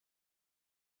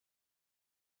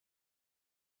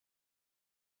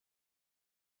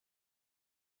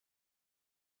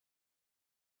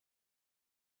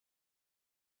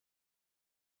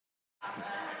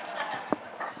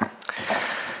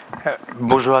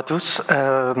Bonjour à tous.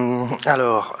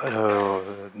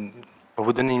 Pour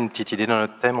vous donner une petite idée dans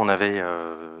notre thème, on avait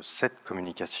 7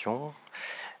 communications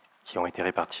qui ont été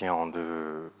réparties en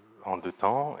deux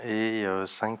temps et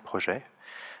 5 projets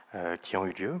qui ont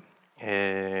eu lieu.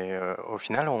 Et au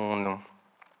final, on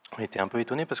était un peu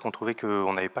étonnés parce qu'on trouvait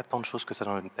qu'on n'avait pas tant de choses que ça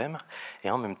dans le thème.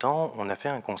 Et en même temps, on a fait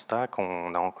un constat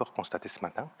qu'on a encore constaté ce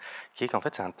matin, qui est qu'en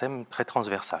fait, c'est un thème très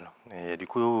transversal. Et du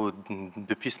coup,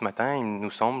 depuis ce matin, il nous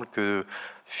semble que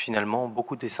finalement,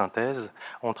 beaucoup des synthèses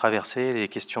ont traversé les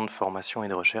questions de formation et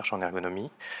de recherche en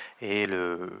ergonomie et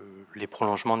les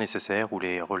prolongements nécessaires ou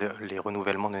les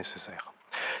renouvellements nécessaires.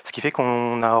 Ce qui fait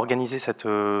qu'on a organisé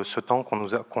ce temps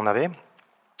qu'on avait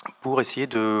pour essayer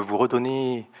de vous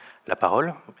redonner la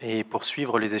parole et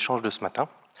poursuivre les échanges de ce matin.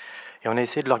 Et on a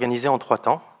essayé de l'organiser en 3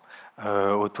 temps,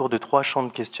 autour de 3 champs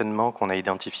de questionnement qu'on a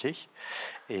identifiés.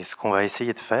 Et ce qu'on va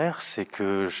essayer de faire, c'est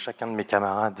que chacun de mes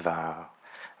camarades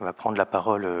va prendre la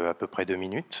parole à peu près 2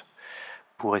 minutes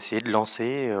pour essayer de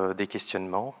lancer des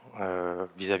questionnements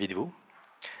vis-à-vis de vous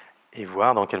et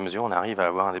voir dans quelle mesure on arrive à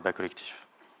avoir un débat collectif.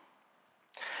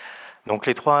 Donc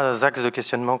les 3 axes de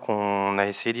questionnement qu'on a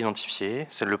essayé d'identifier,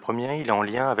 c'est le premier, il est en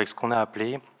lien avec ce qu'on a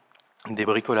appelé des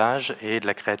bricolages et de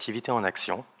la créativité en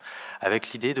action,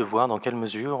 avec l'idée de voir dans quelle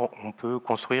mesure on peut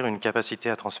construire une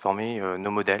capacité à transformer nos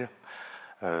modèles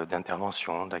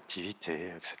d'intervention,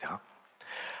 d'activité, etc.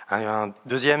 Un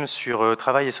deuxième sur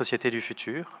travail et société du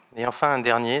futur, et enfin un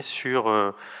dernier sur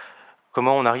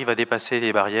comment on arrive à dépasser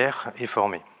les barrières et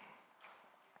former.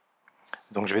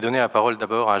 Donc je vais donner la parole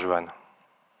d'abord à Johan.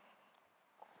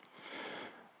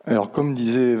 Alors, comme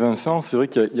disait Vincent, c'est vrai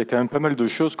qu'il y a quand même pas mal de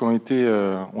choses qui ont été...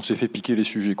 on s'est fait piquer les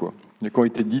sujets, quoi, qui ont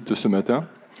été dites ce matin.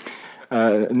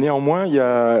 Néanmoins, il y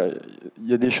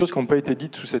a des choses qui n'ont pas été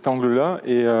dites sous cet angle-là,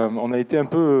 et on a été un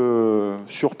peu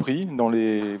surpris dans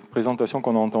les présentations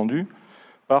qu'on a entendues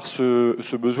par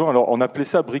ce besoin. Alors, on appelait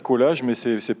ça bricolage, mais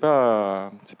c'est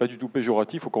pas du tout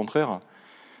péjoratif, au contraire.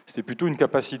 C'était plutôt une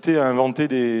capacité à inventer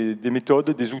des méthodes,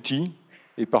 des outils,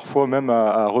 et parfois même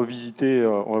à revisiter,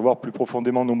 on va voir plus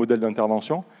profondément nos modèles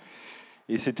d'intervention.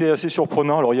 Et c'était assez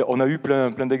surprenant. Alors, on a eu plein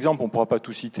d'exemples, on ne pourra pas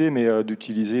tout citer, mais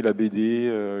d'utiliser la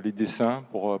BD, les dessins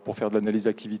pour faire de l'analyse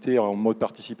d'activité en mode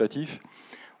participatif.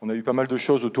 On a eu pas mal de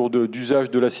choses autour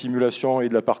d'usage de la simulation et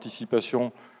de la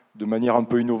participation de manière un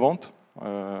peu innovante.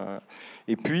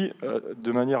 Et puis,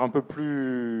 de manière un peu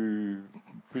plus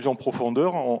en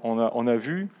profondeur, on a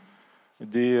vu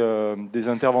des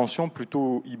interventions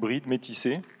plutôt hybrides,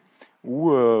 métissées,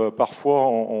 où parfois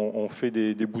on fait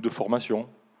des bouts de formation,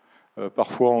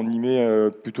 parfois on y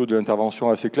met plutôt de l'intervention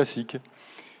assez classique,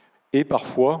 et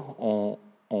parfois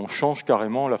on change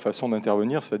carrément la façon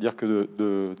d'intervenir, c'est-à-dire que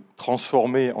de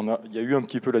transformer, il y a eu un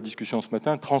petit peu la discussion ce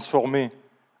matin, transformer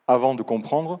avant de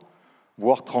comprendre,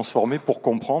 voire transformer pour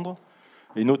comprendre,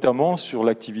 et notamment sur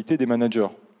l'activité des managers.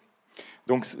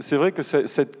 Donc c'est vrai que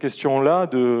cette question-là,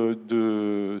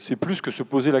 c'est plus que se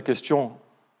poser la question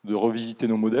de revisiter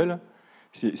nos modèles,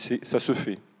 ça se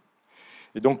fait.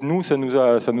 Et donc nous, ça nous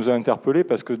a interpellés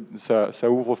parce que ça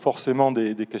ouvre forcément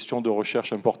des questions de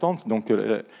recherche importantes. Donc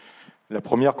la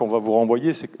première qu'on va vous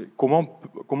renvoyer, c'est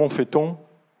comment fait-on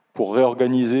pour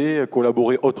réorganiser,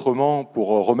 collaborer autrement, pour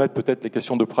remettre peut-être les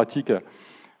questions de pratique.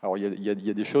 Alors il y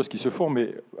a des choses qui se font,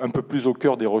 mais un peu plus au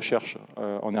cœur des recherches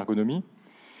en ergonomie.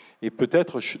 Et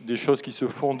peut-être des choses qui se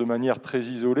font de manière très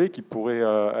isolée, qui pourraient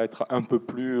être un peu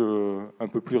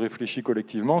plus réfléchies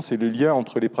collectivement, c'est le lien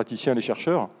entre les praticiens et les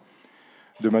chercheurs,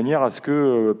 de manière à ce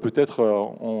que peut-être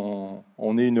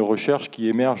on ait une recherche qui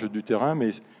émerge du terrain, mais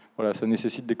voilà, ça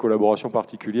nécessite des collaborations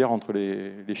particulières entre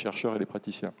les chercheurs et les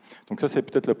praticiens. Donc ça, c'est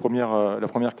peut-être la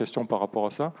première question par rapport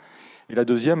à ça. Et la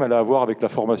deuxième, elle a à voir avec la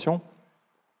formation,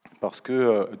 parce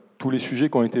que tous les sujets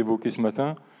qui ont été évoqués ce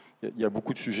matin, il y a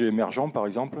beaucoup de sujets émergents, par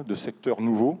exemple, de secteurs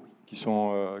nouveaux qui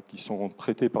sont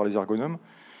traités par les ergonomes.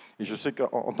 Et je sais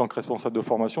qu'en tant que responsable de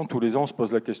formation, tous les ans, on se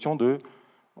pose la question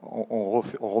on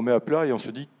remet à plat et on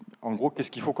se dit, en gros, qu'est-ce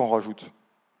qu'il faut qu'on rajoute ?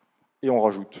 Et on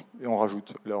rajoute, et on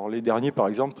rajoute. Alors les derniers, par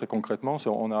exemple, très concrètement,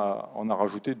 on a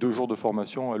rajouté 2 jours de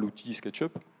formation à l'outil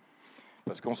SketchUp,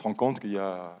 parce qu'on se rend compte qu'il y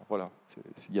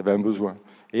avait un besoin.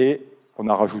 Et on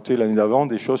a rajouté l'année d'avant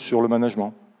des choses sur le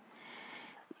management.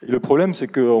 Et le problème, c'est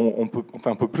qu'on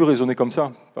peut plus raisonner comme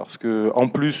ça, parce qu'en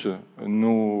plus,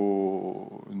 nos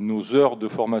heures de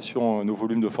formation, nos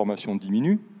volumes de formation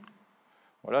diminuent.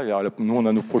 Voilà, nous, on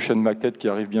a nos prochaines maquettes qui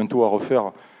arrivent bientôt à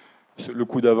refaire. Le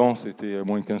coût d'avant, c'était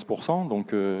moins 15%,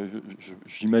 donc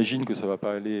j'imagine que ça ne va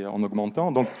pas aller en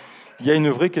augmentant. Donc, il y a une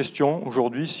vraie question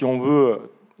aujourd'hui, si on veut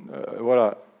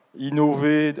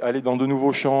innover, aller dans de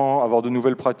nouveaux champs, avoir de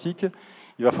nouvelles pratiques,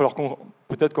 il va falloir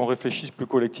peut-être qu'on réfléchisse plus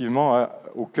collectivement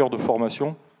au cœur de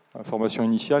formation, à la formation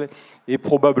initiale, et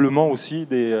probablement aussi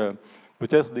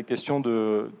peut-être des questions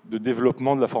de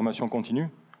développement de la formation continue.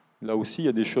 Là aussi, il y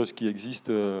a des choses qui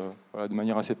existent voilà, de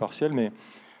manière assez partielle, mais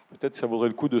peut-être ça vaudrait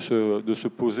le coup de se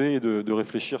poser et de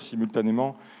réfléchir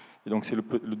simultanément. Et donc c'est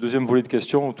le deuxième volet de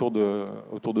questions autour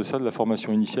de ça, de la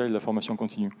formation initiale et de la formation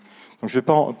continue. Donc je ne vais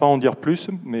pas en dire plus,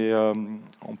 mais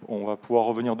on va pouvoir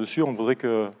revenir dessus. On voudrait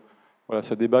que voilà,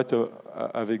 ça débatte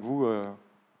avec vous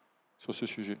sur ce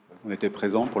sujet. On était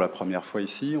présents pour la première fois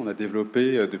ici. On a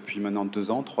développé depuis maintenant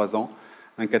 2 ans, 3 ans,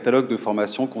 un catalogue de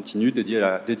formation continue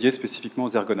dédié spécifiquement aux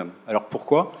ergonomes. Alors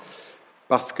pourquoi ?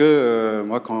 Parce que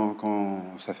moi, quand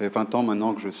ça fait 20 ans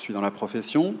maintenant que je suis dans la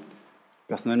profession,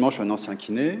 personnellement, je suis un ancien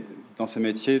kiné. Dans ces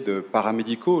métiers de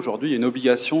paramédicaux, aujourd'hui, il y a une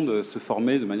obligation de se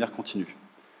former de manière continue.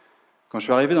 Quand je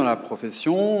suis arrivé dans la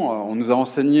profession, on nous a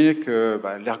enseigné que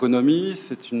l'ergonomie,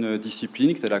 c'est une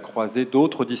discipline qui est à la croisée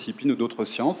d'autres disciplines ou d'autres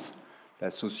sciences, la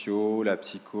socio, la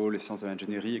psycho, les sciences de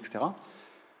l'ingénierie, etc.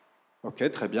 Ok,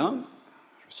 très bien.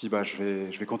 Je me suis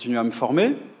dit, je vais continuer à me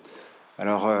former.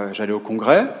 Alors, j'allais au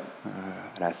congrès,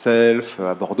 à la Self,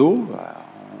 à Bordeaux,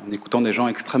 en écoutant des gens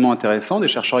extrêmement intéressants, des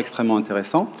chercheurs extrêmement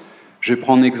intéressants. Je vais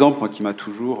prendre un exemple moi, qui m'a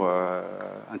toujours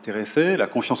intéressé, la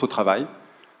confiance au travail.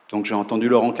 Donc j'ai entendu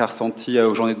Laurent Carcenti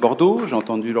aux Journées de Bordeaux, j'ai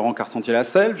entendu Laurent Carcenti à la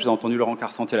Self, j'ai entendu Laurent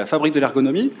Carcenti à la Fabrique de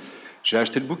l'Ergonomie. J'ai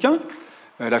acheté le bouquin,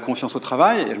 La confiance au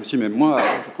travail, et je me suis dit, mais moi,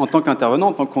 en tant qu'intervenant,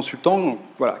 en tant que consultant,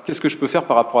 voilà, qu'est-ce que je peux faire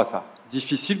par rapport à ça ?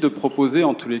 Difficile de proposer,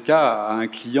 en tous les cas, à un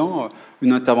client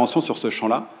une intervention sur ce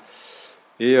champ-là.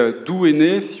 Et d'où est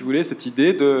née, si vous voulez, cette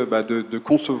idée de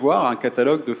concevoir un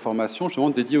catalogue de formation justement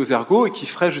dédié aux ergos et qui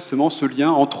ferait justement ce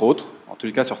lien, entre autres, en tous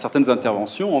les cas sur certaines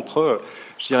interventions, entre,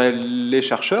 je dirais, les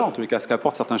chercheurs, en tous les cas ce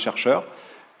qu'apportent certains chercheurs,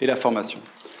 et la formation.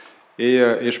 Et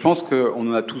je pense qu'on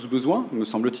en a tous besoin, me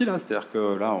semble-t-il. Hein, c'est-à-dire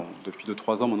que là, depuis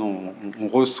 2-3 ans, maintenant, on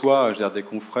reçoit, je veux dire, des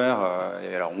confrères,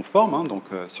 et alors on forme, hein, donc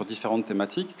sur différentes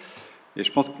thématiques. Et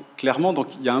je pense que, clairement,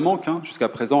 donc il y a un manque hein, jusqu'à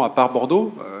présent, à part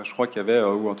Bordeaux. Je crois qu'il y avait,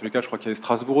 ou en tous les cas, je crois qu'il y avait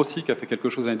Strasbourg aussi qui a fait quelque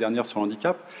chose l'année dernière sur le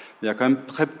handicap. Mais il y a quand même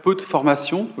très peu de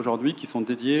formations aujourd'hui qui sont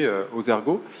dédiées aux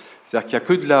ergos. C'est-à-dire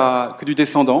qu'il n'y a que du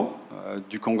descendant,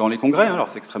 dans les congrès. Hein, alors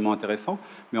c'est extrêmement intéressant.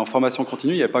 Mais en formation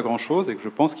continue, il n'y a pas grand-chose. Et que je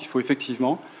pense qu'il faut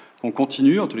effectivement qu'on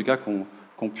continue, en tous les cas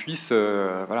qu'on puisse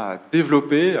voilà,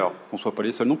 développer, alors qu'on ne soit pas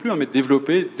les seuls non plus, hein, mais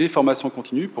développer des formations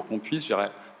continues pour qu'on puisse, je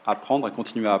dirais, apprendre et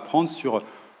continuer à apprendre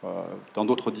dans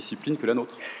d'autres disciplines que la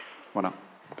nôtre. Voilà.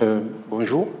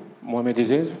 Bonjour, Mohamed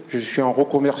Ezez. Je suis en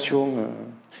reconversion.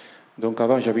 Donc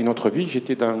avant, j'avais une autre vie.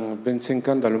 J'étais dans 25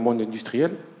 ans dans le monde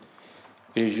industriel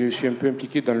et je suis un peu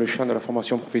impliqué dans le champ de la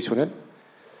formation professionnelle.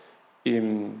 Et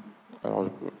alors,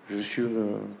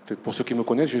 pour ceux qui me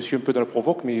connaissent, je suis un peu dans la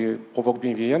provoque, mais provoque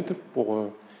bienveillante pour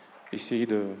essayer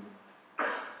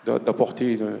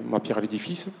d'apporter ma pierre à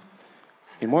l'édifice.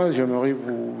 Et moi, j'aimerais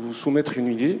vous soumettre une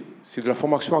idée, c'est de la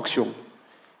formation-action.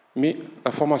 Mais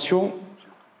la formation,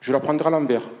 je la prendrai à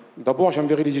l'envers. D'abord,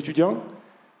 j'enverrai les étudiants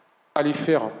aller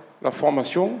faire la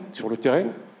formation sur le terrain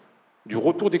du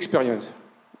retour d'expérience.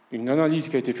 Une analyse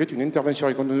qui a été faite, une intervention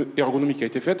ergonomique qui a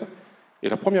été faite. Et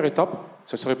la première étape,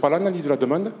 ce ne serait pas l'analyse de la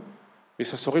demande, mais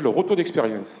ce serait le retour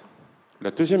d'expérience. La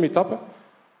deuxième étape,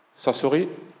 ça serait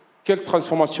quelle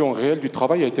transformation réelle du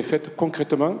travail a été faite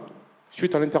concrètement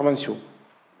suite à l'intervention.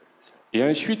 Et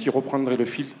ensuite, il reprendrait le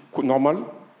fil normal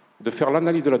de faire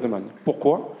l'analyse de la demande.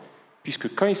 Pourquoi ?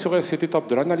 Puisque quand il serait à cette étape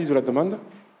de l'analyse de la demande,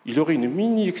 il aurait une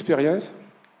mini-expérience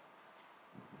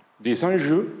des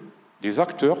enjeux, des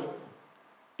acteurs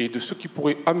et de ce qui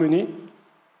pourrait amener,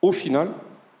 au final,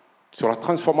 sur la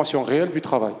transformation réelle du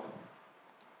travail.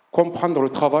 Comprendre le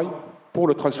travail pour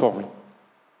le transformer.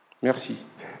 Merci.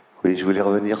 Oui, je voulais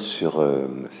revenir sur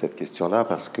cette question-là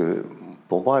parce que,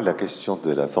 pour moi, la question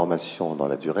de la formation dans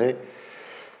la durée,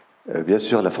 bien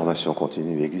sûr, la formation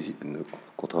continue existe,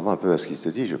 contrairement un peu à ce qui se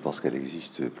dit, je pense qu'elle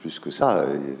existe plus que ça.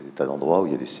 Il y a des tas d'endroits où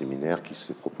il y a des séminaires qui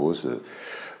se proposent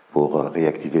pour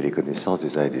réactiver les connaissances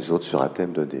des uns et des autres sur un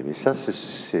thème donné. Mais ça,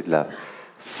 c'est de la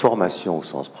formation au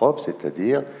sens propre,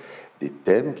 c'est-à-dire des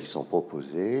thèmes qui sont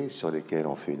proposés, sur lesquels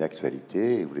on fait une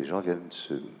actualité et où les gens viennent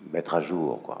se mettre à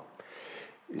jour, quoi.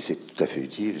 Et c'est tout à fait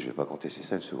utile, je ne vais pas contester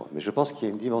ça une seconde. Mais je pense qu'il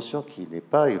y a une dimension qui n'est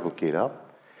pas évoquée là,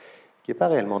 qui n'est pas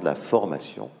réellement de la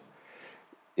formation,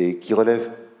 et qui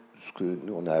relève ce que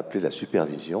nous on a appelé la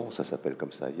supervision, ça s'appelle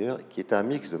comme ça ailleurs, qui est un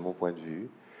mix de mon point de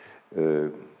vue,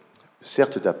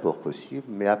 certes d'apports possibles,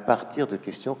 mais à partir de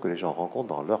questions que les gens rencontrent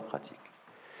dans leur pratique.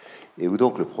 Et où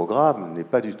donc le programme n'est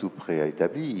pas du tout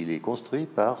préétabli, il est construit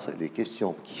par les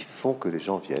questions qui font que les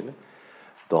gens viennent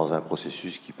dans un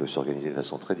processus qui peut s'organiser de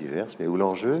façon très diverse, mais où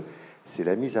l'enjeu, c'est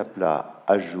la mise à plat,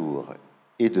 à jour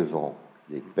et devant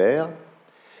les pairs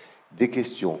des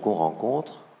questions qu'on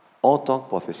rencontre en tant que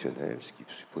professionnel, ce qui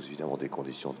suppose évidemment des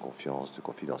conditions de confiance, de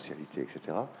confidentialité,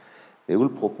 etc., et où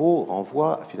le propos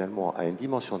renvoie finalement à une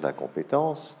dimension de la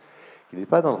compétence qui n'est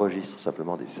pas dans le registre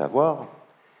simplement des savoirs,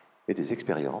 mais des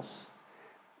expériences,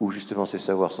 où justement ces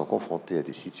savoirs sont confrontés à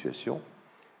des situations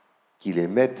qui les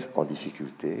mettent en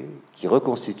difficulté, qui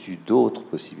reconstituent d'autres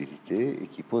possibilités et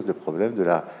qui posent le problème de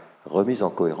la remise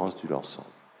en cohérence de l'ensemble.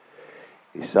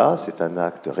 Et ça, c'est un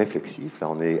acte réflexif. Là,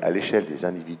 on est à l'échelle des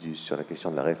individus sur la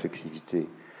question de la réflexivité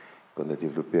qu'on a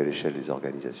développée à l'échelle des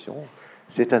organisations.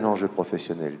 C'est un enjeu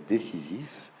professionnel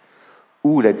décisif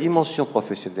où la dimension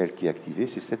professionnelle qui est activée,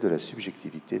 c'est celle de la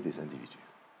subjectivité des individus.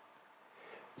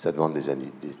 Ça demande des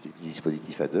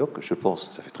dispositifs ad hoc. Je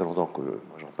pense, ça fait très longtemps que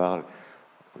moi j'en parle,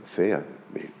 on le fait,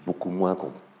 mais beaucoup moins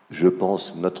qu'on, je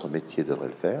pense, notre métier devrait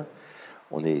le faire.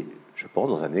 On est, je pense,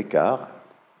 dans un écart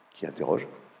qui interroge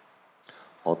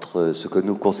entre ce que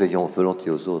nous conseillons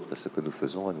volontiers aux autres et ce que nous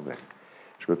faisons à nous-mêmes.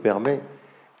 Je me permets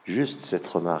juste cette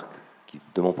remarque qui,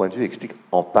 de mon point de vue, explique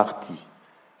en partie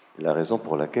la raison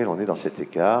pour laquelle on est dans cet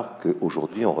écart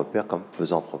qu'aujourd'hui on repère comme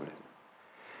faisant problème.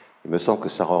 Il me semble que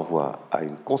ça renvoie à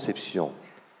une conception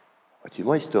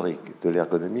relativement historique de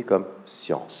l'ergonomie comme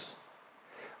science,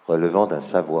 relevant d'un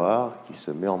savoir qui se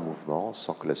met en mouvement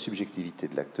sans que la subjectivité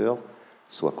de l'acteur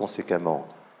soit conséquemment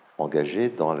engagée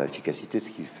dans l'efficacité de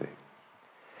ce qu'il fait.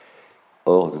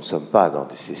 Or, nous ne sommes pas dans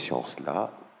ces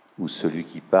sciences-là où celui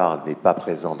qui parle n'est pas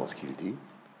présent dans ce qu'il dit.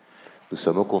 Nous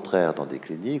sommes au contraire dans des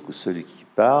cliniques où celui qui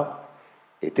parle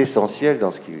est essentiel dans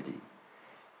ce qu'il dit.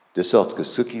 De sorte que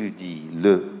ce qu'il dit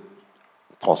le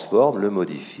transforme, le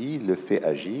modifie, le fait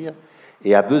agir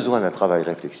et a besoin d'un travail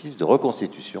réflexif de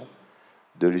reconstitution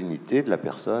de l'unité de la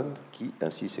personne qui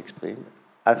ainsi s'exprime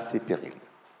à ses périls.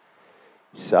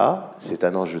 Ça, c'est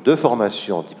un enjeu de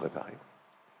formation d'y préparer.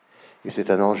 Et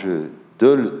c'est un enjeu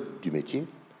du métier,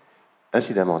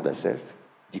 incidemment de la self,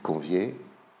 d'y convier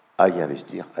à y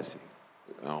investir assez.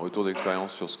 Un retour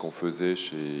d'expérience sur ce qu'on faisait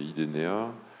chez IDENEA,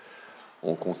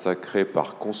 on consacrait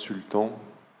par consultant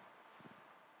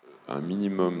un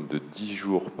minimum de 10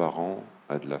 jours par an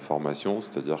à de la formation,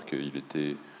 c'est-à-dire qu'il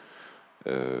était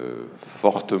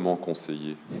fortement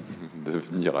conseillé de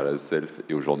venir à la self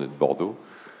et aux journées de Bordeaux.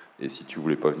 Et si tu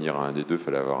voulais pas venir à un des deux, il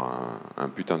fallait avoir un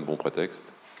putain de bon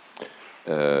prétexte.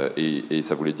 Et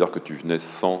ça voulait dire que tu venais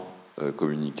sans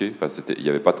communiquer. Enfin, il n'y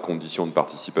avait pas de condition de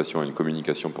participation à une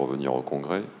communication pour venir au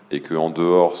congrès. Et qu'en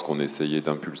dehors, ce qu'on essayait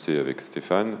d'impulser avec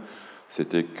Stéphane,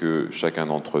 c'était que chacun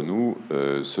d'entre nous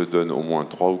se donne au moins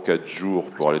 3 ou 4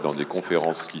 jours pour aller dans des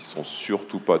conférences qui ne sont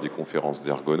surtout pas des conférences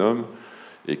d'ergonomes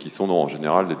et qui sont en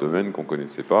général des domaines qu'on ne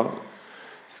connaissait pas,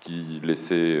 ce qui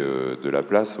laissait de la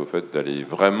place au fait d'aller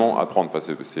vraiment apprendre. Enfin,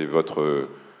 c'est votre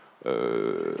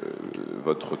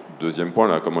deuxième point,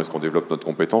 là, comment est-ce qu'on développe notre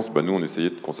compétence? Nous, on essayait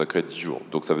de consacrer 10 jours.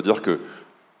 Donc ça veut dire que,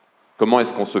 comment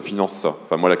est-ce qu'on se finance ça?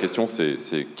 Enfin, moi, la question, c'est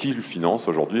qui le finance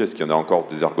aujourd'hui? Est-ce qu'il y en a encore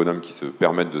des ergonomes qui se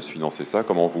permettent de se financer ça?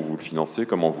 Comment vous le financez?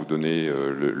 Comment vous donnez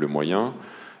le moyen?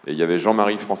 Et il y avait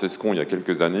Jean-Marie Francescon, il y a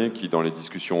quelques années, qui, dans les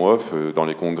discussions off, dans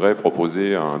les congrès,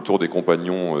 proposait un tour des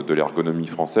compagnons de l'ergonomie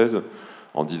française,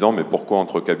 en disant, mais pourquoi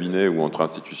entre cabinets ou entre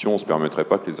institutions, on ne se permettrait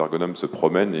pas que les ergonomes se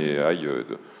promènent et aillent...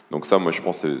 Donc ça, moi, je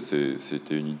pense que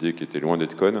c'était une idée qui était loin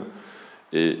d'être conne,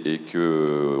 et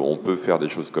qu'on peut faire des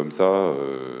choses comme ça,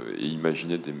 et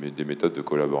imaginer des méthodes de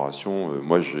collaboration.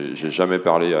 Moi, j'ai jamais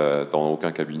parlé dans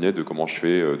aucun cabinet de comment je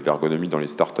fais de l'ergonomie dans les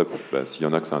startups. S'il y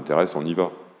en a que ça intéresse, on y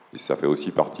va. Et ça fait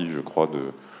aussi partie, je crois,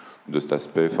 de cet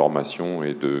aspect formation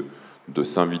et de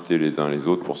s'inviter les uns les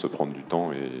autres pour se prendre du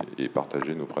temps et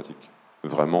partager nos pratiques.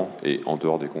 Vraiment, et en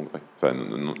dehors des congrès. Enfin,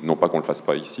 non pas qu'on ne le fasse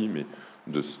pas ici, mais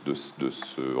de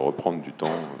se reprendre du temps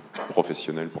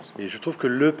professionnel pour ça. Et je trouve que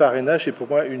le parrainage est pour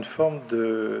moi une forme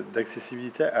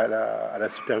d'accessibilité à la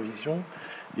supervision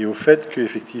et au fait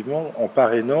qu'effectivement, en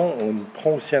parrainant, on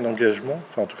prend aussi un engagement,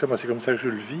 enfin en tout cas moi c'est comme ça que je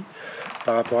le vis,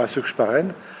 par rapport à ceux que je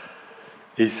parraine,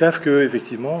 et ils savent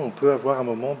qu'effectivement on peut avoir un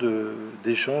moment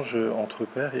d'échange entre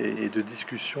pairs et de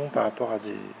discussion par rapport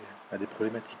à des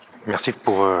problématiques. Merci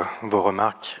pour vos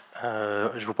remarques.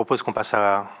 Je vous propose qu'on passe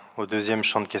au deuxième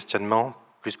champ de questionnement,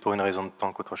 plus pour une raison de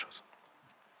temps qu'autre chose.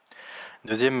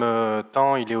 Deuxième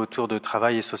temps, il est autour de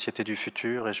travail et société du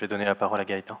futur, et je vais donner la parole à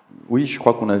Gaëtan. Oui, je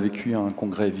crois qu'on a vécu un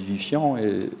congrès vivifiant,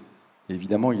 et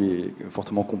évidemment, il est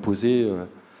fortement composé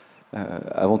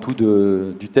avant tout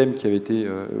du thème qui avait été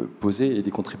posé et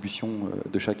des contributions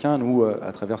de chacun. Nous,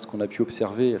 à travers ce qu'on a pu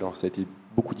observer, alors ça a été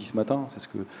beaucoup dit ce matin, c'est ce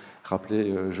que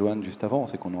rappelait Johan juste avant,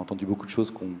 c'est qu'on a entendu beaucoup de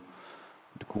choses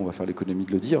du coup on va faire l'économie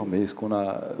de le dire, mais ce qu'on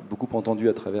a beaucoup entendu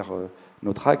à travers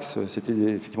notre axe, c'était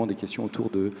effectivement des questions autour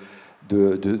de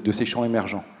de ces champs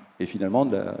émergents, et finalement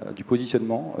du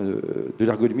positionnement de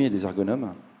l'ergonomie et des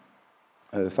ergonomes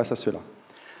face à cela.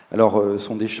 Alors, ce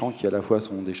sont des champs qui à la fois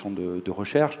sont des champs de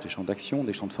recherche, des champs d'action,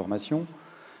 des champs de formation.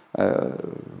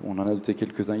 On en a noté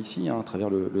quelques-uns ici, hein, à travers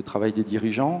le travail des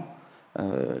dirigeants,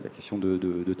 la question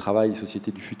de travail et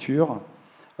société du futur,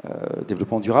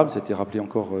 développement durable, ça a été rappelé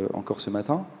encore ce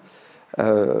matin.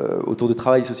 Autour de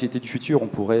travail et société du futur, on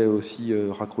pourrait aussi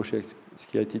raccrocher avec ce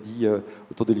qui a été dit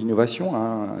autour de l'innovation,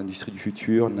 hein, industrie du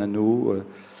futur, nano,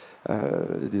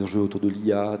 des enjeux autour de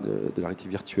l'IA, de la réalité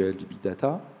virtuelle, du big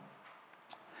data.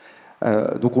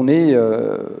 Donc on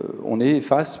est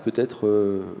face,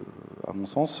 peut-être, à mon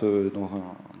sens,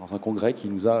 dans un congrès qui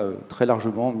nous a très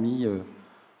largement mis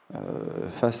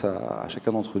face à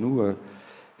chacun d'entre nous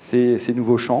ces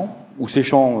nouveaux champs, ou ces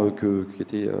champs qui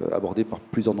étaient abordés par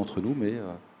plusieurs d'entre nous, mais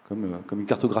comme une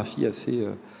cartographie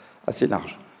assez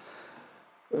large.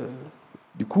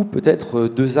 Du coup, peut-être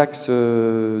deux axes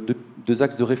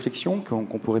de réflexion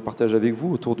qu'on pourrait partager avec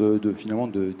vous autour finalement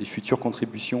des futures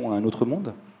contributions à un autre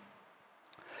monde.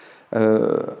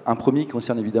 Un premier qui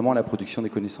concerne évidemment la production des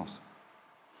connaissances.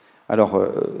 Alors,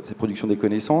 cette production des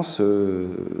connaissances,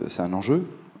 c'est un enjeu,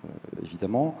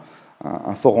 évidemment,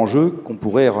 un fort enjeu qu'on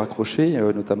pourrait raccrocher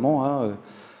notamment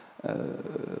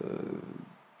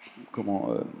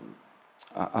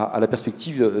à la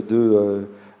perspective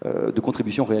de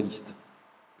contribution réaliste.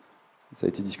 Ça a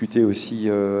été discuté aussi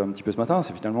un petit peu ce matin,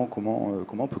 c'est finalement comment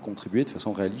on peut contribuer de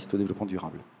façon réaliste au développement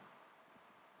durable,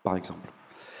 par exemple.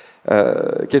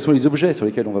 Quels sont les objets sur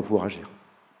lesquels on va pouvoir agir?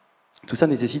 Tout ça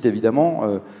nécessite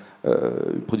évidemment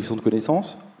une production de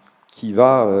connaissances qui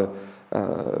va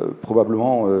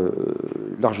probablement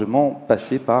largement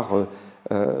passer par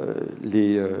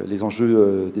les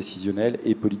enjeux décisionnels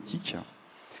et politiques,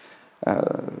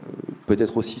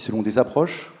 peut-être aussi selon des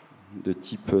approches de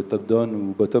type top-down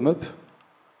ou bottom-up,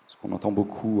 ce qu'on entend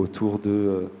beaucoup autour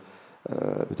de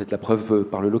peut-être la preuve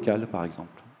par le local, par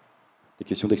exemple. Les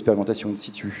questions d'expérimentation in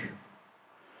situ.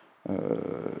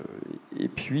 Et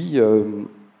puis,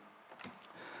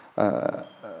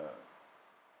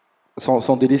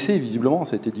 sans délaisser, visiblement,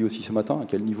 ça a été dit aussi ce matin, à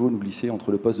quel niveau nous glisser entre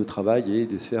le poste de travail et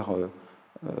des sphères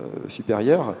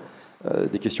supérieures.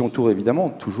 Des questions autour, évidemment,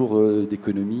 toujours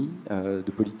d'économie,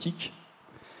 de politique,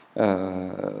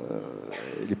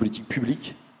 les politiques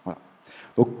publiques. Voilà.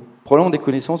 Donc, probablement des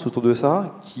connaissances autour de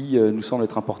ça qui nous semblent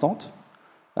être importantes.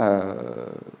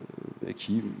 Et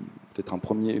qui peut-être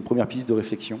une première piste de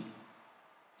réflexion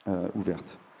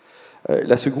ouverte.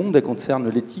 La seconde, elle concerne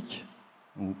l'éthique,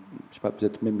 ou je sais pas,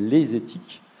 peut-être même les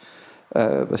éthiques,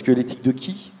 parce que l'éthique de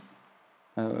qui?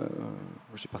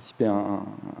 J'ai participé à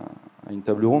une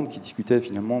table ronde qui discutait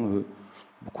finalement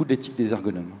beaucoup de l'éthique des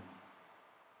ergonomes.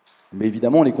 Mais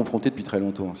évidemment, on est confronté depuis très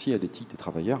longtemps aussi à l'éthique des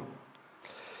travailleurs.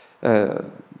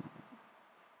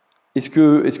 Est-ce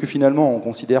que finalement on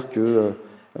considère que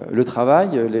le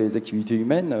travail, les activités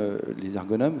humaines, les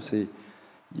ergonomes,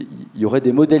 il y aurait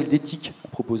des modèles d'éthique à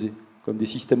proposer, comme des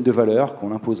systèmes de valeurs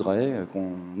qu'on imposerait,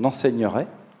 qu'on enseignerait,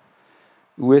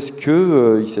 ou est-ce qu'il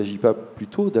ne s'agit pas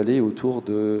plutôt d'aller autour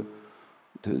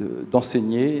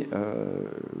d'enseigner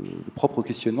le propre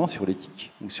questionnement sur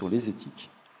l'éthique ou sur les éthiques?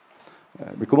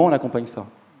 Mais comment on accompagne ça?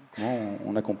 Comment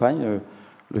on accompagne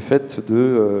le fait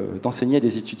d'enseigner à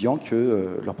des étudiants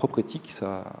que leur propre éthique,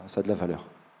 ça a de la valeur?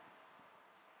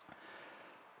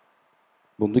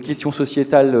 Bon, deux questions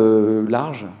sociétales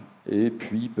larges, et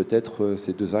puis peut-être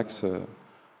ces deux axes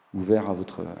ouverts à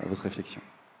votre réflexion.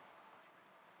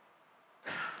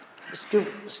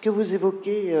 Ce que vous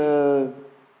évoquez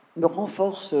me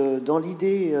renforce dans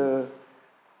l'idée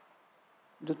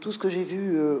de tout ce que j'ai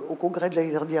vu au congrès de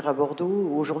l'année dernière à Bordeaux,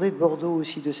 aux journées de Bordeaux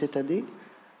aussi de cette année,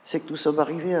 c'est que nous sommes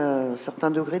arrivés à un certain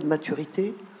degré de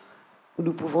maturité où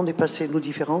nous pouvons dépasser nos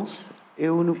différences et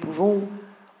où nous pouvons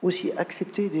aussi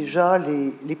accepter déjà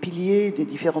les piliers des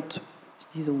différentes,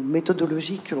 disons,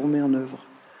 méthodologies que l'on met en œuvre.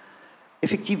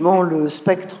 Effectivement, le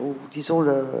spectre, ou disons,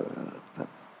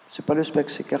 c'est pas le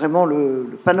spectre, c'est carrément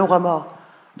le panorama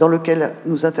dans lequel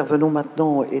nous intervenons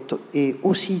maintenant est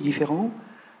aussi différent.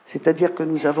 C'est-à-dire que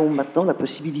nous avons maintenant la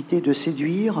possibilité de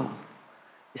séduire,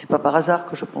 et c'est pas par hasard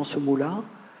que je prends ce mot-là,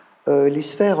 les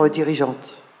sphères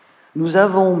dirigeantes. Nous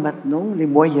avons maintenant les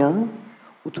moyens,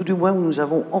 ou tout du moins nous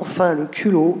avons enfin le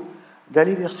culot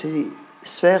d'aller vers ces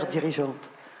sphères dirigeantes.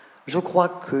 Je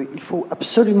crois qu'il faut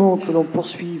absolument que l'on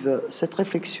poursuive cette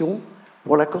réflexion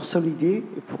pour la consolider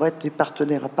et pour être des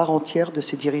partenaires à part entière de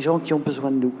ces dirigeants qui ont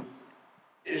besoin de nous.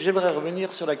 J'aimerais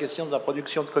revenir sur la question de la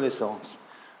production de connaissances.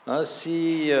 Hein,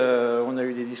 si on a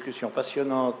eu des discussions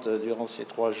passionnantes durant ces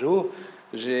 3 jours,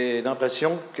 j'ai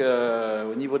l'impression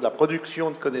qu'au niveau de la production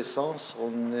de connaissances,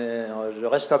 je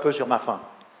reste un peu sur ma faim.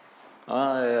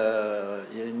 Hein,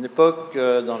 il y a une époque,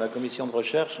 dans la commission de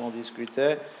recherche, on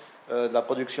discutait de la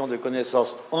production de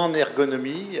connaissances en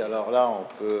ergonomie. Alors là, on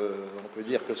peut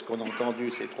dire que ce qu'on a entendu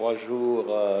ces 3 jours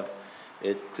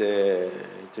était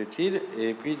utile.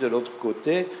 Et puis de l'autre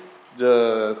côté,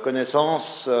 de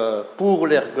connaissances pour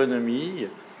l'ergonomie.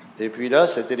 Et puis là,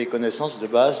 c'était les connaissances de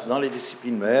base dans les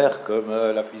disciplines mères, comme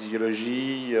la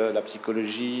physiologie, la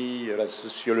psychologie, la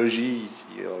sociologie, ici,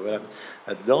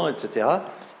 là-dedans, etc.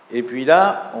 Et puis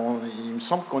là, il me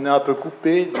semble qu'on est un peu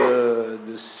coupé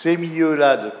de ces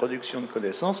milieux-là de production de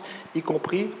connaissances, y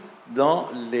compris dans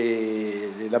les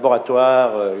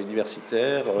laboratoires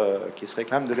universitaires qui se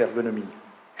réclament de l'ergonomie.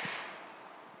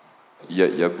 Il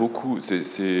y a beaucoup,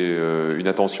 c'est une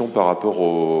attention par rapport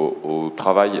au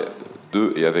travail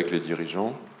de et avec les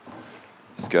dirigeants.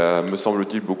 Ce qui a, me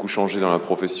semble-t-il, beaucoup changé dans la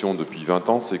profession depuis 20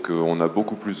 ans, c'est qu'on a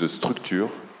beaucoup plus de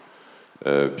structures,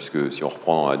 puisque si on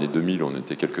reprend l'année 2000, on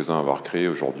était quelques-uns à avoir créé,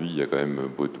 aujourd'hui il y a quand même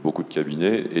beaucoup de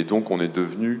cabinets, et donc on est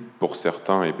devenu, pour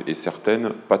certains et certaines,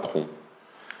 patrons.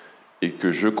 Et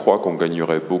que je crois qu'on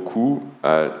gagnerait beaucoup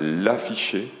à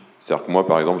l'afficher. C'est-à-dire que moi,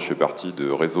 par exemple, je fais partie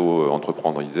de Réseau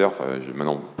Entreprendre Isère, enfin,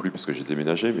 maintenant plus parce que j'ai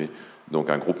déménagé, mais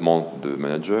donc un groupement de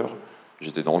managers.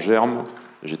 J'étais dans Germe,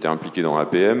 j'étais impliqué dans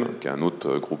APM, qui est un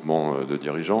autre groupement de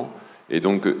dirigeants. Et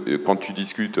donc, quand tu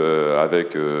discutes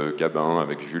avec Gabin,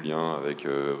 avec Julien, avec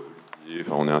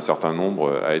enfin, on est un certain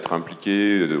nombre à être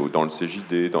impliqués dans le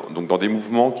CJD, donc dans des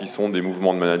mouvements qui sont des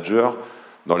mouvements de managers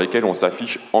dans lesquels on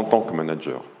s'affiche en tant que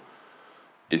manager.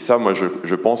 Et ça, moi,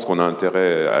 je pense qu'on a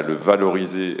intérêt à le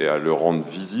valoriser et à le rendre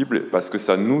visible, parce que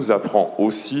ça nous apprend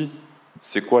aussi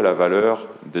c'est quoi la valeur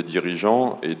des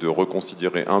dirigeants et de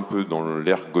reconsidérer un peu dans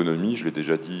l'ergonomie, je l'ai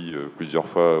déjà dit plusieurs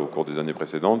fois au cours des années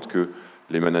précédentes, que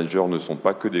les managers ne sont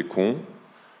pas que des cons,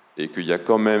 et qu'il y a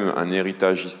quand même un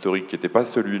héritage historique qui n'était pas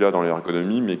celui-là dans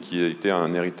l'ergonomie, mais qui a été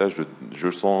un héritage,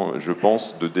 je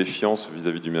pense, de défiance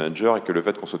vis-à-vis du manager, et que le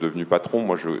fait qu'on soit devenu patron,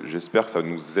 moi j'espère que ça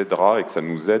nous aidera et que ça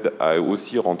nous aide à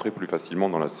aussi rentrer plus facilement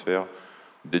dans la sphère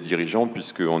des dirigeants,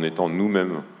 puisque en étant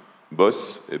nous-mêmes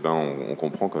boss, eh ben, on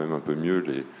comprend quand même un peu mieux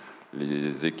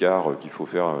les écarts qu'il faut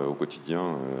faire au quotidien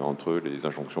entre les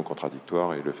injonctions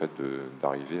contradictoires et le fait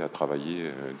d'arriver à travailler,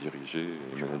 diriger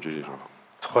et manager les gens.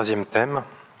 3e thème.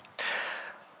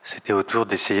 C'était autour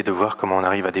d'essayer de voir comment on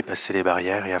arrive à dépasser les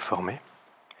barrières et à former.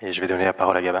 Et je vais donner la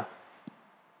parole à Gabin.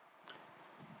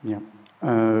 Bien.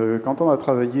 Quand on a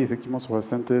travaillé effectivement sur la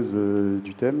synthèse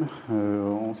du thème,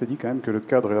 on s'est dit quand même que le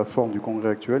cadre et la forme du congrès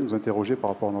actuel nous interrogeaient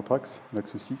par rapport à notre axe,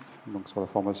 l'axe 6, donc sur la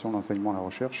formation, l'enseignement, la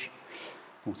recherche.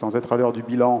 Donc sans être à l'heure du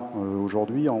bilan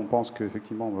aujourd'hui, on pense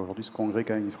qu'effectivement aujourd'hui ce congrès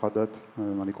quand même il fera date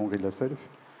dans les congrès de la SELF.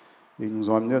 Et ils nous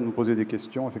ont amené à nous poser des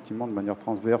questions, effectivement, de manière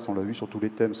transverse, on l'a vu sur tous les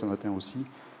thèmes ce matin aussi,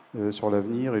 sur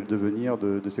l'avenir et le devenir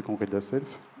de ces congrès de la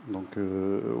SELF. Donc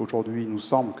aujourd'hui, il nous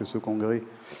semble que ce congrès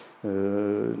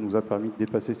nous a permis de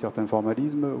dépasser certains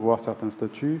formalismes, voire certains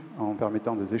statuts, en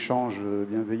permettant des échanges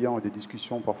bienveillants et des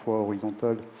discussions parfois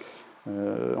horizontales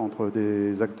entre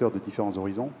des acteurs de différents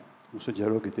horizons, où ce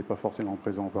dialogue n'était pas forcément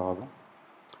présent auparavant.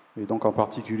 Et donc en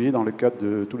particulier dans le cadre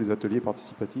de tous les ateliers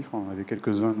participatifs, on en avait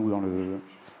quelques-uns nous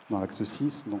dans l'axe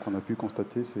 6, donc on a pu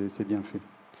constater ces bienfaits.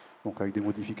 Donc avec des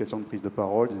modifications de prise de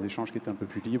parole, des échanges qui étaient un peu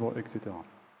plus libres, etc.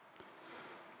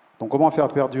 Donc comment faire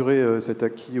perdurer cet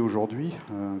acquis aujourd'hui,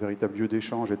 un véritable lieu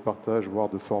d'échange et de partage, voire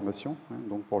de formation,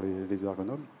 donc pour les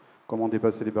ergonomes. Comment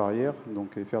dépasser les barrières,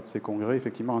 donc et faire de ces congrès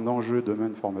effectivement un enjeu de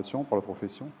domaine de formation pour la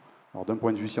profession. Alors d'un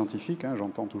point de vue scientifique,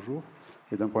 j'entends toujours,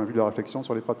 et d'un point de vue de la réflexion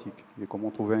sur les pratiques. Et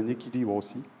comment trouver un équilibre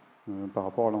aussi par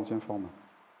rapport à l'ancien format.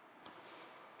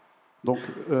 Donc,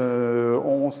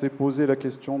 on s'est posé la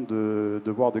question de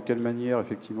voir de quelle manière,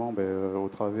 effectivement, au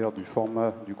travers du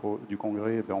format du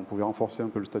congrès, on pouvait renforcer un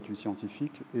peu le statut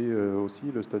scientifique et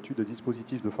aussi le statut de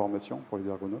dispositif de formation pour les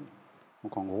ergonomes.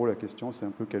 Donc, en gros, la question, c'est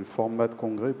un peu quel format de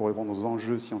congrès pour répondre aux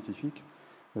enjeux scientifiques,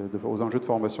 aux enjeux de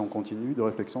formation continue, de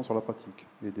réflexion sur la pratique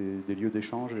et des lieux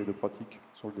d'échange et de pratique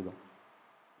sur le débat.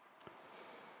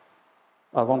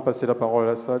 Avant de passer la parole à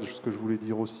la salle, ce que je voulais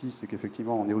dire aussi, c'est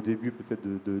qu'effectivement, on est au début peut-être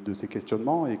de ces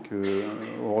questionnements et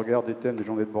qu'au regard des thèmes des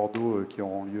Journées de Bordeaux qui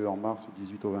auront lieu en mars, du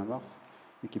 18 au 20 mars,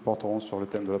 et qui porteront sur le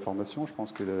thème de la formation, je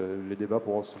pense que les débats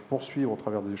pourront se poursuivre au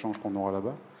travers des échanges qu'on aura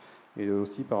là-bas, et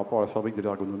aussi par rapport à la fabrique de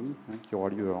l'ergonomie, qui aura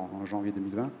lieu en janvier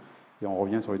 2020. Et on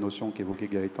revient sur les notions qu'évoquait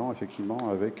Gaëtan, effectivement,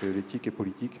 avec l'éthique et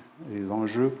politique, et les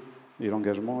enjeux et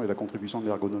l'engagement et la contribution de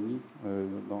l'ergonomie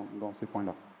dans ces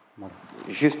points-là. Voilà.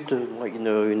 Juste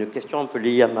une question un peu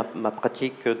liée à ma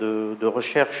pratique de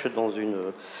recherche dans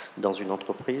une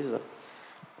entreprise.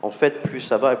 En fait, plus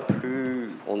ça va, plus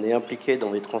on est impliqué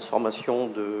dans des transformations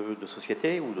de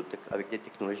société ou avec des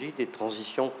technologies, des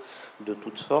transitions de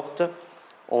toutes sortes.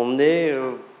 On est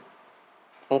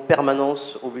en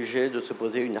permanence obligé de se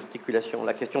poser une articulation.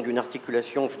 La question d'une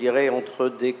articulation, je dirais, entre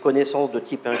des connaissances de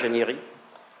type ingénierie,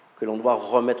 que l'on doit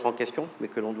remettre en question, mais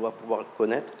que l'on doit pouvoir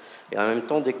connaître, et en même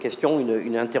temps des questions,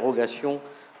 une interrogation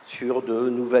sur de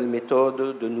nouvelles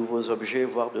méthodes, de nouveaux objets,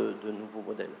 voire de nouveaux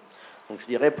modèles. Donc je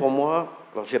dirais pour moi,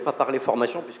 alors je ne vais pas parler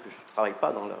formation, puisque je ne travaille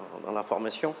pas dans la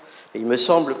formation, mais il me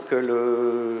semble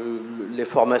que les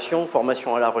formations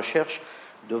à la recherche,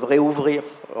 devraient ouvrir,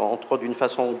 entre d'une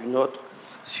façon ou d'une autre,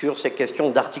 sur ces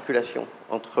questions d'articulation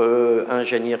entre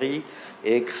ingénierie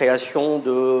et création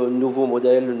de nouveaux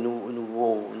modèles,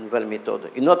 nouvelles méthodes.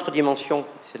 Une autre dimension,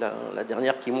 c'est la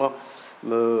dernière qui, moi,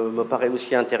 me paraît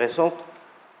aussi intéressante.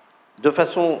 De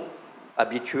façon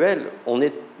habituelle, on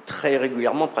est très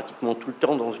régulièrement, pratiquement tout le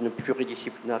temps, dans une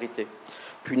pluridisciplinarité.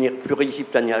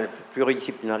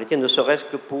 Pluridisciplinarité, ne serait-ce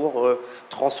que pour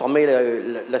transformer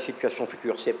la situation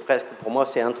future. C'est presque, pour moi,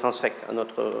 c'est intrinsèque à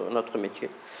notre métier.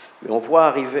 Mais on voit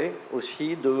arriver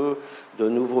aussi de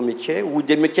nouveaux métiers, ou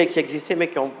des métiers qui existaient,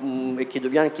 mais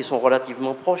qui sont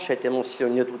relativement proches. Ça a été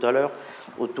mentionné tout à l'heure,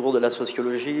 autour de la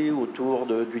sociologie, autour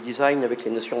du design, avec les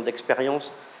notions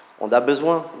d'expérience. On a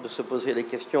besoin de se poser les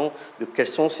questions de quelles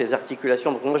sont ces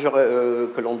articulations. Donc moi,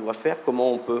 que l'on doit faire,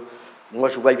 comment on peut... Moi,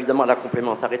 je vois évidemment la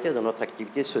complémentarité dans notre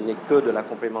activité, ce n'est que de la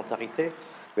complémentarité.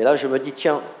 Mais là, je me dis,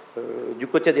 tiens, du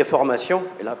côté des formations,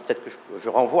 et là, peut-être que je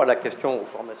renvoie la question aux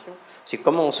formations, c'est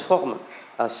comment on se forme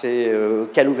à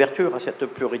quelle ouverture à cette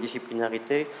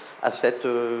pluridisciplinarité, à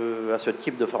ce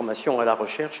type de formation à la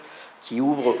recherche qui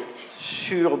ouvre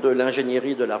sur de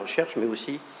l'ingénierie de la recherche, mais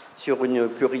aussi sur une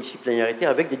pluridisciplinarité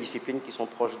avec des disciplines qui sont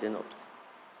proches des nôtres.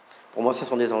 Pour moi, ce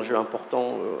sont des enjeux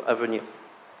importants à venir.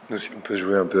 Nous, si on peut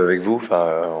jouer un peu avec vous,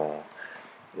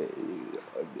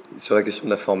 sur la question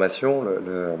de la formation,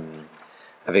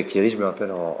 avec Thierry, je me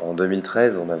rappelle, en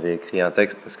 2013, on avait écrit un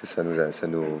texte parce que ça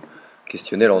nous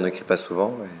questionnait. Alors, on n'écrit pas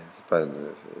souvent,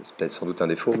 c'est peut-être sans doute un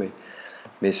défaut,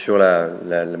 mais sur la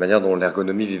manière dont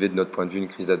l'ergonomie vivait de notre point de vue une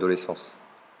crise d'adolescence.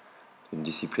 Une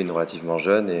discipline relativement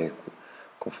jeune et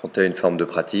confrontée à une forme de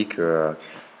pratique.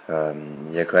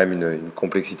 Il y a quand même une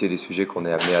complexité des sujets qu'on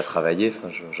est amené à travailler. Enfin,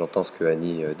 j'entends ce que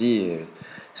Annie dit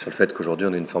sur le fait qu'aujourd'hui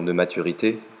on a une forme de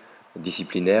maturité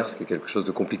disciplinaire, ce qui est quelque chose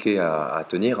de compliqué à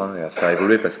tenir et à faire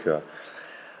évoluer parce que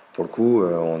pour le coup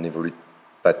on n'évolue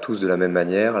pas tous de la même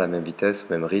manière, à la même vitesse,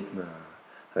 au même rythme,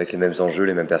 avec les mêmes enjeux,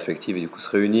 les mêmes perspectives, et du coup se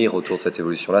réunir autour de cette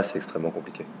évolution-là, c'est extrêmement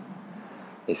compliqué.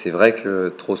 Et c'est vrai que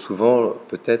trop souvent,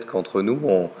 peut-être qu'entre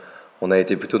nous, on a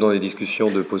été plutôt dans des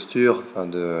discussions de posture,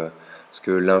 de ce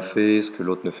que l'un fait, ce que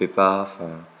l'autre ne fait pas,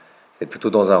 être plutôt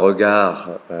dans un regard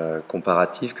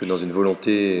comparatif que dans une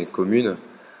volonté commune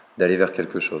d'aller vers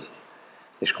quelque chose.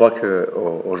 Et je crois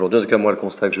qu'aujourd'hui, en tout cas moi, le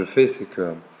constat que je fais, c'est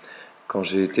que quand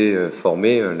j'ai été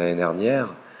formé l'année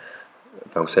dernière,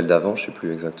 ou celle d'avant, je ne sais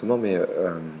plus exactement, mais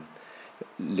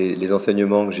les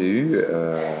enseignements que j'ai eus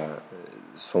ne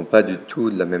sont pas du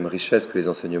tout de la même richesse que les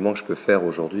enseignements que je peux faire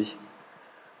aujourd'hui.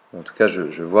 En tout cas,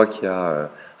 je vois qu'il y a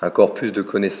un corpus de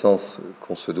connaissances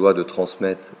qu'on se doit de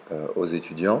transmettre aux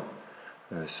étudiants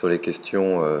sur les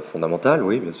questions fondamentales,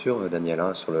 oui, bien sûr, Daniel,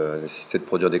 sur la nécessité de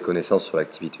produire des connaissances sur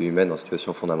l'activité humaine en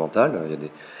situation fondamentale. Il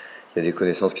y a des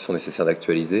connaissances qui sont nécessaires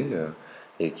d'actualiser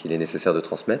et qu'il est nécessaire de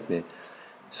transmettre, mais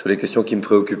sur les questions qui me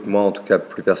préoccupent, moi, en tout cas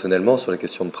plus personnellement, sur les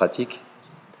questions de pratique,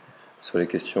 sur les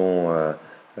questions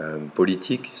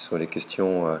politiques, sur les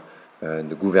questions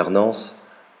de gouvernance,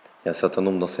 il y a un certain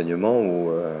nombre d'enseignements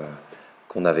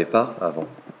qu'on n'avait pas avant.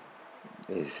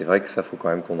 Et c'est vrai que ça, il faut quand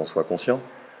même qu'on en soit conscient.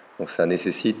 Donc ça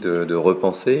nécessite de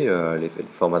repenser les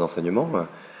formats d'enseignement.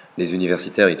 Les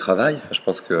universitaires y travaillent. Enfin, je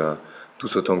pense que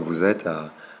tous autant que vous êtes,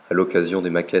 à l'occasion des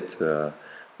maquettes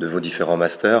de vos différents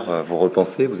masters, vous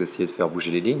repensez, vous essayez de faire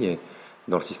bouger les lignes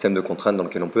dans le système de contraintes dans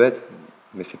lequel on peut être.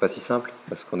 Mais c'est pas si simple,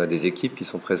 parce qu'on a des équipes qui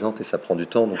sont présentes et ça prend du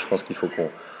temps. Donc je pense qu'il faut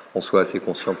qu'on soit assez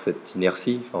conscient de cette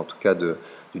inertie, en tout cas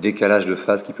du décalage de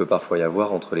phase qu'il peut parfois y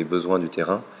avoir entre les besoins du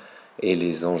terrain et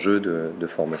les enjeux de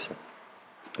formation.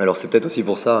 Alors c'est peut-être aussi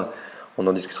pour ça, on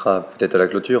en discutera peut-être à la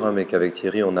clôture, mais qu'avec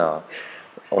Thierry, on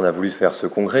a voulu faire ce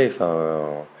congrès.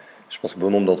 Je pense que bon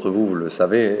nombre d'entre vous, vous le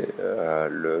savez,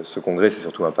 ce congrès, c'est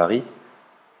surtout un pari.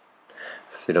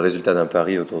 C'est le résultat d'un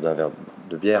pari autour d'un verre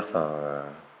de bière,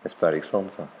 n'est-ce pas, Alexandre?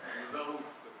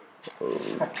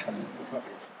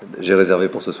 J'ai réservé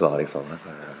pour ce soir, Alexandre.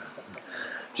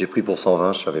 J'ai pris pour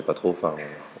 120, je savais pas trop,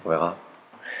 on verra.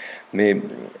 Mais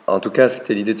en tout cas,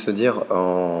 c'était l'idée de se dire,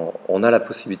 on a la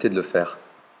possibilité de le faire.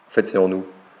 En fait, c'est en nous.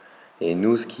 Et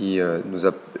nous, ce qui nous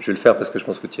a... Je vais le faire parce que je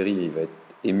pense que Thierry il va être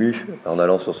ému en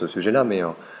allant sur ce sujet-là, mais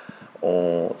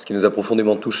ce qui nous a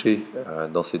profondément touchés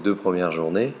dans ces 2 premières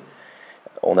journées,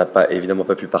 on n'a évidemment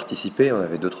pas pu participer, on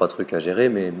avait 2-3 trucs à gérer,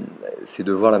 mais c'est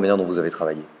de voir la manière dont vous avez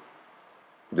travaillé.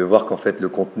 De voir qu'en fait, le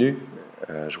contenu,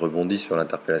 je rebondis sur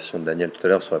l'interpellation de Daniel tout à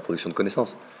l'heure sur la production de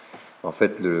connaissances. En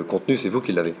fait, le contenu, c'est vous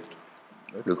qui l'avez.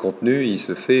 Le contenu, il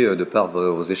se fait de par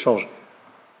vos échanges,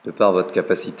 de par votre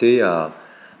capacité à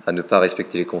ne pas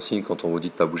respecter les consignes quand on vous dit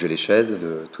de ne pas bouger les chaises,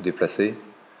 de tout déplacer,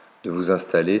 de vous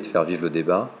installer, de faire vivre le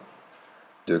débat,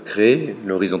 de créer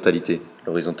l'horizontalité.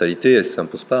 L'horizontalité, elle ne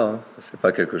s'impose pas. Hein. Ce n'est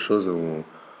pas quelque chose où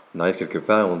on arrive quelque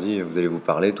part et on dit vous allez vous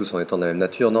parler tous en étant de la même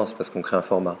nature. Non, c'est parce qu'on crée un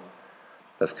format.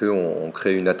 Parce qu'on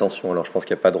crée une attention. Alors je pense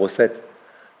qu'il n'y a pas de recette,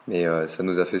 mais ça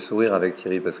nous a fait sourire avec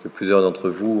Thierry parce que plusieurs d'entre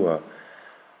vous...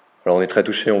 alors on est très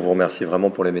touchés, on vous remercie vraiment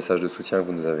pour les messages de soutien que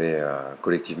vous nous avez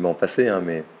collectivement passés, hein,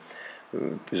 mais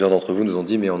plusieurs d'entre vous nous ont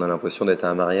dit mais on a l'impression d'être à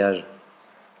un mariage.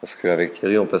 Parce qu'avec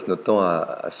Thierry, on passe notre temps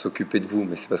à s'occuper de vous,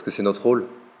 mais c'est parce que c'est notre rôle,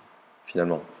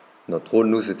 finalement. Notre rôle,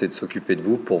 nous, c'était de s'occuper de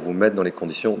vous pour vous mettre dans les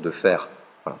conditions de faire.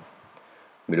 Voilà.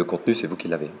 Mais le contenu, c'est vous qui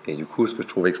l'avez. Et du coup, ce que je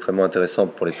trouve extrêmement intéressant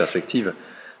pour les perspectives,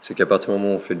 c'est qu'à partir du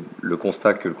moment où on fait le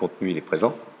constat que le contenu, il est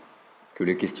présent, que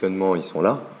les questionnements, ils sont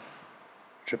là,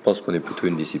 je pense qu'on est plutôt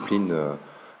une discipline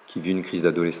qui vit une crise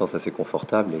d'adolescence assez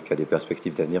confortable et qui a des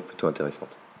perspectives d'avenir plutôt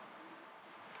intéressantes.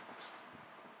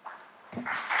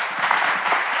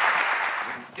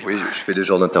 Oui, je fais des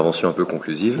genres d'interventions un peu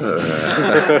conclusives.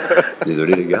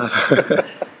 Désolé les gars.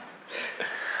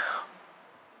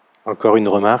 Encore une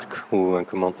remarque ou un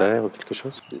commentaire ou quelque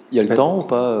chose? Il y a le temps ou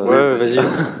pas? Ouais, vas-y.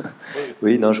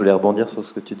 Oui, non, je voulais rebondir sur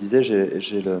ce que tu disais.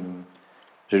 J'ai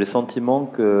le sentiment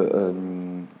que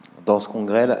dans ce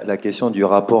congrès, la question du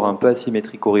rapport un peu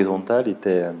asymétrique horizontal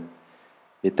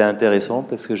était intéressant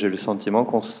parce que j'ai le sentiment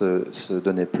qu'on se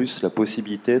donnait plus la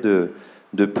possibilité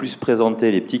de plus présenter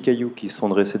les petits cailloux qui sont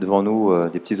dressés devant nous,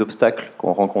 des petits obstacles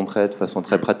qu'on rencontrait de façon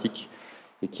très pratique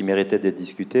et qui méritaient d'être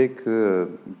discutés, que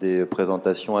des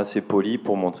présentations assez polies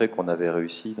pour montrer qu'on avait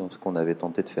réussi dans ce qu'on avait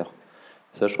tenté de faire.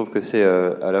 Ça, je trouve que c'est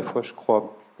à la fois, je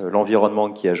crois,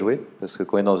 l'environnement qui a joué, parce que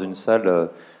quand on est dans une salle,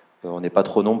 on n'est pas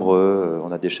trop nombreux,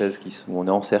 on a des chaises où on est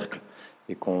en cercle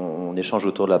et qu'on échange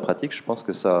autour de la pratique. Je pense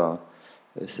que ça...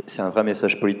 C'est un vrai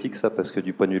message politique, ça, parce que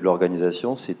du point de vue de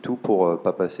l'organisation, c'est tout pour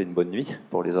pas passer une bonne nuit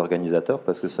pour les organisateurs,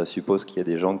 parce que ça suppose qu'il y a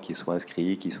des gens qui soient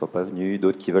inscrits, qui ne soient pas venus,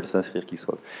 d'autres qui veulent s'inscrire, qui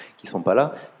ne sont pas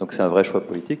là. Donc c'est un vrai choix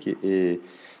politique. Et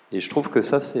je trouve que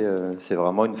ça, c'est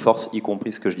vraiment une force, y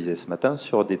compris ce que je disais ce matin,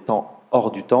 sur des temps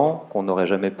hors du temps qu'on n'aurait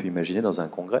jamais pu imaginer dans un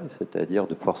congrès, c'est-à-dire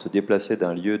de pouvoir se déplacer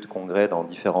d'un lieu de congrès dans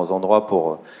différents endroits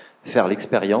pour faire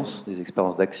l'expérience, des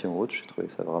expériences d'action ou autres. J'ai trouvé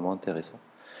ça vraiment intéressant.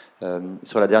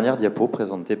 Sur la dernière diapo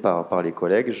présentée par les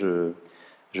collègues,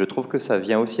 je trouve que ça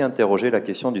vient aussi interroger la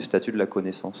question du statut de la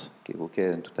connaissance,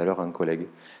 qu'évoquait tout à l'heure un collègue.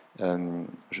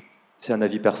 C'est un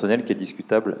avis personnel qui est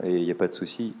discutable, et il n'y a pas de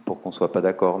souci pour qu'on ne soit pas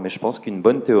d'accord, mais je pense qu'une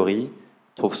bonne théorie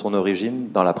trouve son origine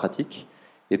dans la pratique,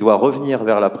 et doit revenir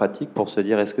vers la pratique pour se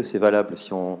dire est-ce que c'est valable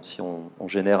si on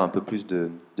génère un peu plus de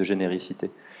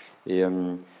généricité. Et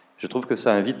je trouve que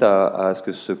ça invite à ce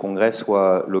que ce congrès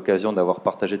soit l'occasion d'avoir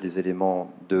partagé des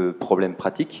éléments de problèmes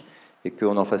pratiques et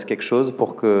qu'on en fasse quelque chose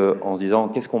pour que, en se disant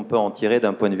qu'est-ce qu'on peut en tirer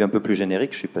d'un point de vue un peu plus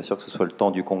générique. Je ne suis pas sûr que ce soit le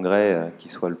temps du congrès qui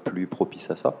soit le plus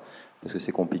propice à ça, parce que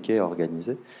c'est compliqué à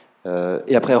organiser.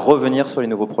 Et après revenir sur les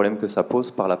nouveaux problèmes que ça pose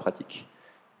par la pratique.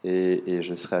 Et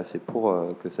je serais assez pour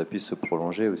que ça puisse se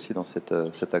prolonger aussi dans cet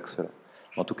axe-là.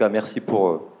 En tout cas, merci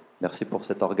pour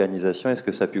cette organisation et ce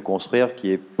que ça a pu construire, qui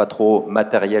n'est pas trop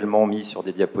matériellement mis sur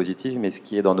des diapositives, mais ce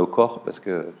qui est dans nos corps, parce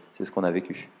que c'est ce qu'on a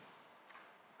vécu.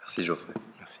 Merci Geoffrey.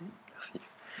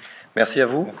 Merci à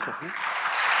vous. Merci à vous.